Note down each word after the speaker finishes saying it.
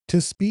to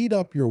speed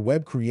up your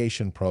web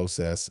creation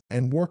process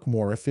and work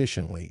more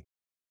efficiently.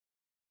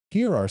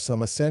 Here are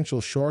some essential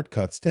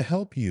shortcuts to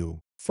help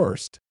you.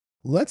 First,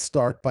 let's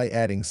start by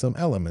adding some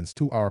elements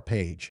to our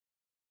page.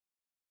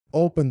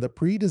 Open the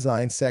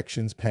Pre-Designed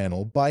Sections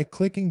panel by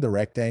clicking the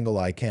rectangle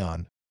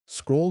icon,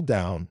 scroll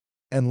down,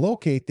 and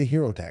locate the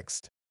hero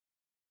text.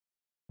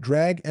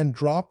 Drag and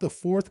drop the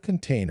fourth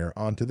container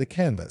onto the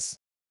canvas.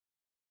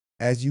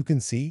 As you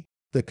can see,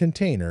 the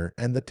container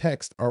and the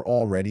text are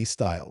already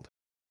styled.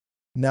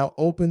 Now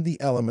open the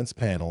Elements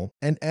panel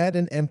and add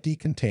an empty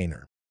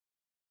container.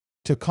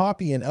 To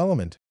copy an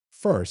element,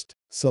 first,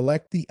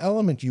 select the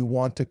element you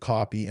want to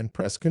copy and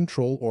press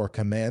Ctrl or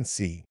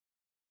Command-C.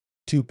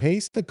 To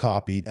paste the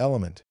copied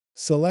element,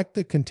 select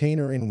the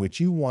container in which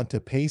you want to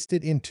paste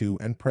it into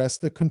and press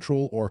the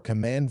Ctrl or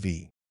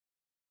Command-V.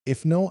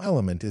 If no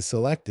element is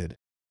selected,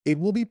 it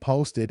will be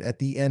posted at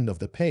the end of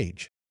the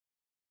page.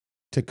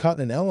 To cut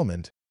an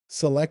element,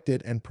 select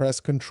it and press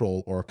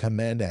Ctrl or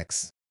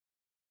Command-X.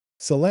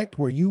 Select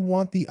where you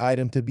want the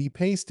item to be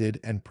pasted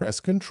and press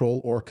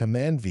Ctrl or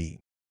Command-V.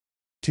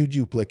 To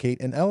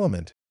duplicate an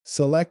element,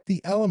 select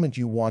the element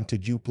you want to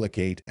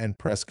duplicate and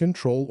press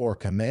Ctrl or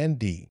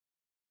Command-D.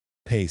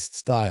 Paste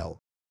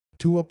style.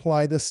 To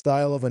apply the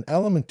style of an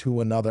element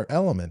to another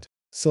element,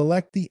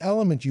 select the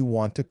element you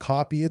want to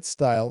copy its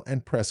style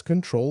and press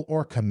Ctrl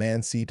or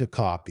Command-C to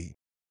copy.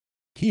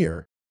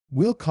 Here,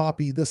 we'll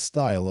copy the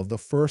style of the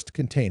first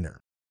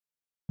container.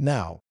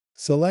 Now,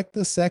 select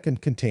the second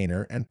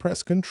container and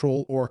press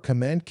Ctrl or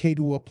Command-K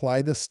to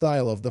apply the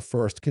style of the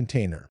first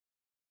container.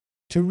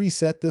 To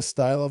reset the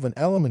style of an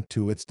element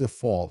to its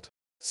default,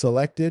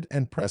 select it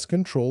and press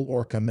Ctrl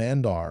or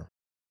Command-R.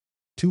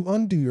 To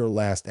undo your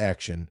last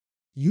action,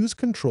 use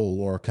Ctrl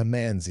or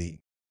Command-Z.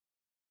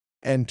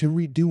 And to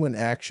redo an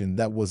action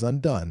that was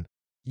undone,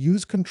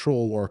 use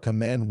Ctrl or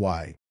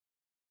Command-Y.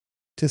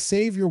 To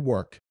save your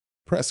work,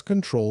 press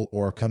Ctrl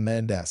or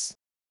Command-S.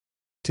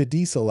 To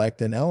deselect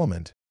an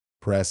element,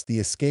 press the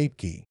Escape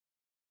key.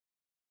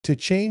 To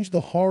change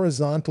the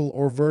horizontal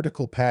or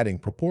vertical padding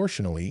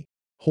proportionally,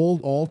 hold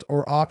Alt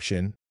or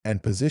Option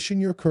and position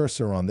your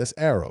cursor on this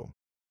arrow.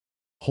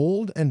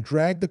 Hold and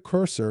drag the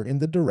cursor in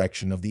the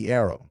direction of the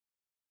arrow.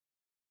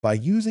 By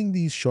using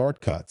these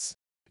shortcuts,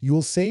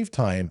 you'll save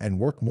time and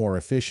work more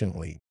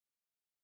efficiently.